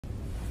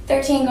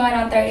13 going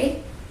on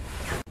 30.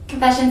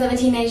 Confessions of a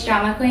Teenage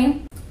Drama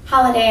Queen.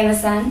 Holiday in the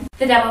Sun.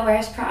 The Devil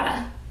Wears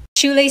Prada.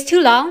 Shoelace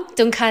too long?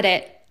 Don't cut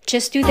it.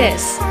 Just do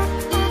this.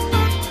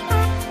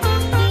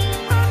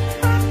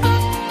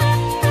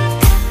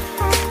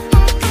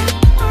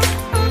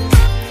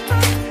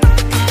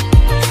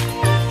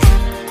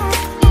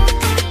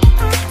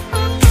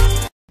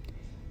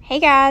 Hey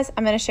guys,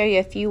 I'm going to show you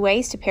a few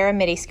ways to pair a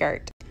midi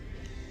skirt.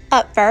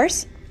 Up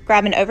first,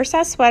 grab an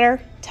oversized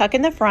sweater, tuck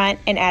in the front,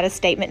 and add a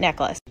statement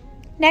necklace.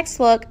 Next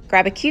look,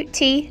 grab a cute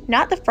tee,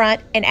 knot the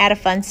front, and add a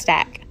fun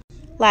stack.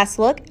 Last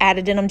look, add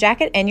a denim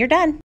jacket, and you're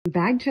done.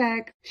 Bag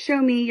check. Show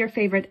me your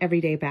favorite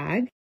everyday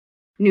bag,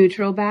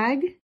 neutral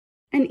bag,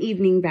 an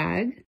evening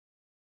bag,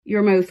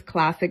 your most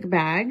classic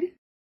bag,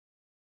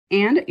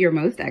 and your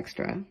most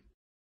extra.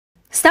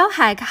 Style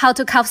hack: how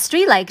to cuff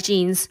street-like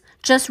jeans.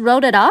 Just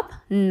roll it up?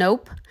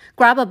 Nope.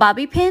 Grab a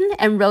bobby pin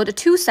and roll the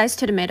two sides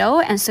to the middle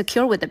and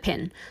secure with the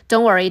pin.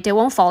 Don't worry, they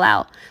won't fall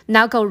out.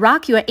 Now go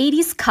rock your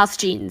 80s cuff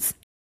jeans.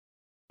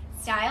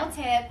 Style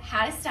tip: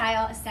 how to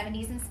style a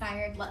 70s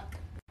inspired look.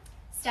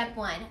 Step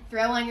 1,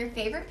 throw on your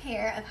favorite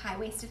pair of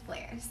high-waisted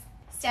flares.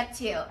 Step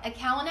 2, a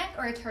cowl neck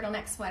or a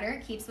turtleneck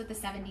sweater keeps with the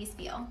 70s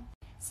feel.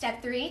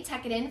 Step 3,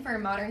 tuck it in for a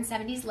modern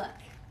 70s look.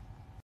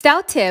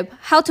 Style tip: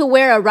 how to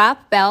wear a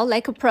wrap belt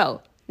like a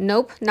pro.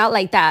 Nope, not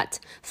like that.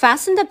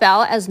 Fasten the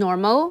belt as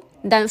normal,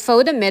 then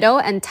fold the middle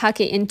and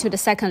tuck it into the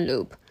second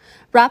loop.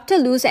 Wrap the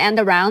loose end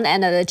around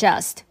and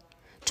adjust.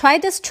 Try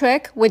this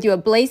trick with your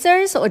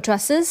blazers or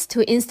dresses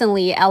to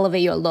instantly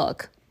elevate your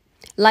look.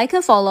 Like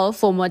and follow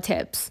for more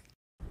tips.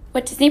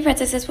 What Disney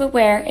princesses would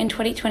wear in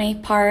 2020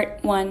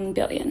 Part 1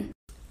 billion.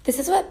 This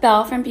is what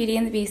Belle from Beauty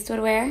and the Beast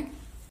would wear.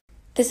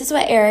 This is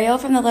what Ariel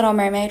from The Little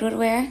Mermaid would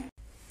wear.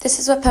 This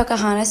is what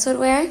Pocahontas would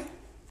wear.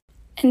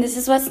 And this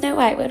is what Snow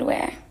White would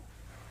wear.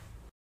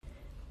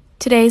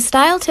 Today's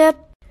style tip: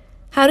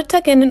 how to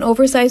tuck in an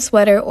oversized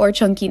sweater or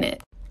chunky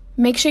knit.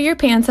 Make sure your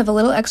pants have a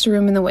little extra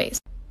room in the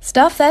waist.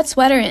 Stuff that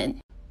sweater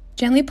in.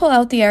 Gently pull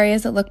out the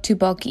areas that look too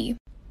bulky.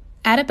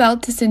 Add a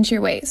belt to cinch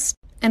your waist.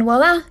 And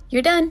voila,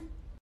 you're done!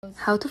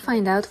 How to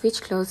find out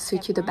which clothes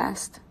suit you the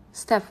best.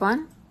 Step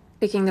 1.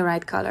 Picking the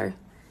right color.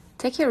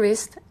 Take your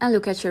wrist and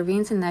look at your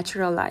veins in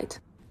natural light.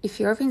 If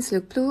your veins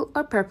look blue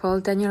or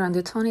purple, then your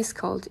undertone is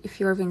cold.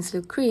 If your veins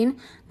look green,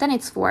 then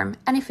it's warm.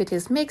 And if it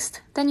is mixed,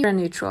 then you're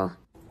neutral.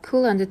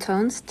 Cool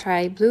undertones,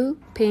 try blue,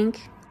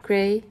 pink,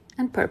 gray,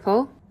 and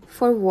purple.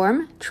 For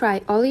warm,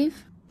 try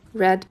olive,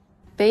 red,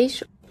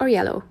 beige, or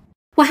yellow.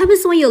 What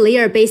happens when you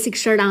layer a basic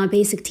shirt on a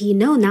basic tee?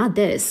 No, not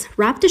this.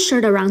 Wrap the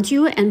shirt around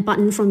you and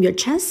button from your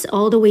chest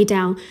all the way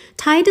down.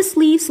 Tie the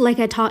sleeves like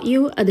I taught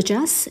you,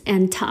 adjust,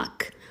 and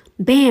tuck.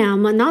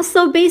 Bam! Not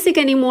so basic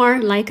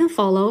anymore. Like and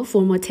follow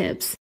for more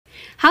tips.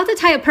 How to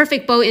tie a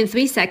perfect bow in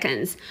 3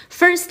 seconds.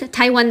 First,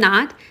 tie one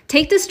knot.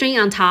 Take the string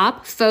on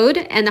top, fold,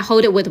 and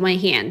hold it with one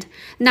hand.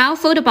 Now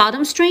fold the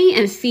bottom string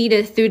and feed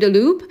it through the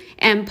loop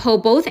and pull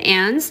both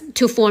ends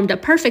to form the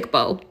perfect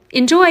bow.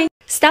 Enjoy!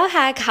 Style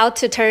hack: how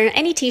to turn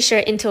any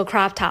t-shirt into a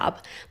crop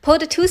top. Pull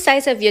the two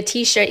sides of your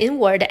t-shirt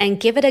inward and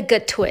give it a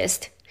good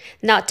twist.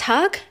 Now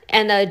tuck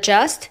and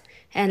adjust,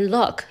 and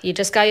look, you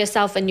just got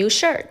yourself a new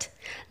shirt.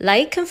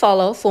 Like and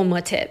follow for more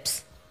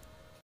tips.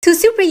 2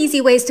 super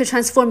easy ways to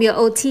transform your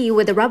OT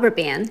with a rubber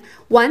band.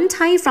 1,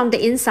 tie it from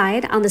the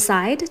inside on the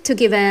side to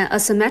give an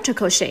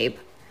asymmetrical shape.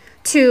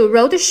 2,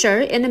 roll the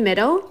shirt in the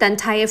middle, then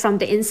tie it from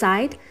the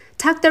inside.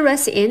 Tuck the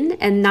rest in,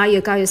 and now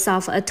you got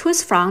yourself a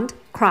twist front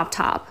crop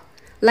top.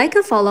 Like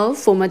and follow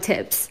for more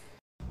tips.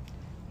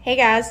 Hey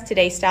guys,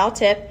 today's style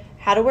tip: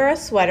 how to wear a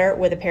sweater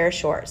with a pair of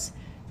shorts.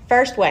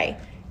 First way,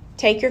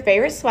 take your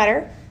favorite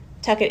sweater,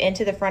 tuck it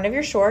into the front of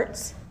your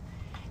shorts,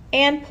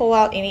 and pull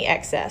out any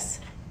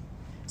excess.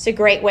 It's a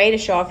great way to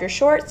show off your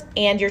shorts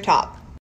and your top.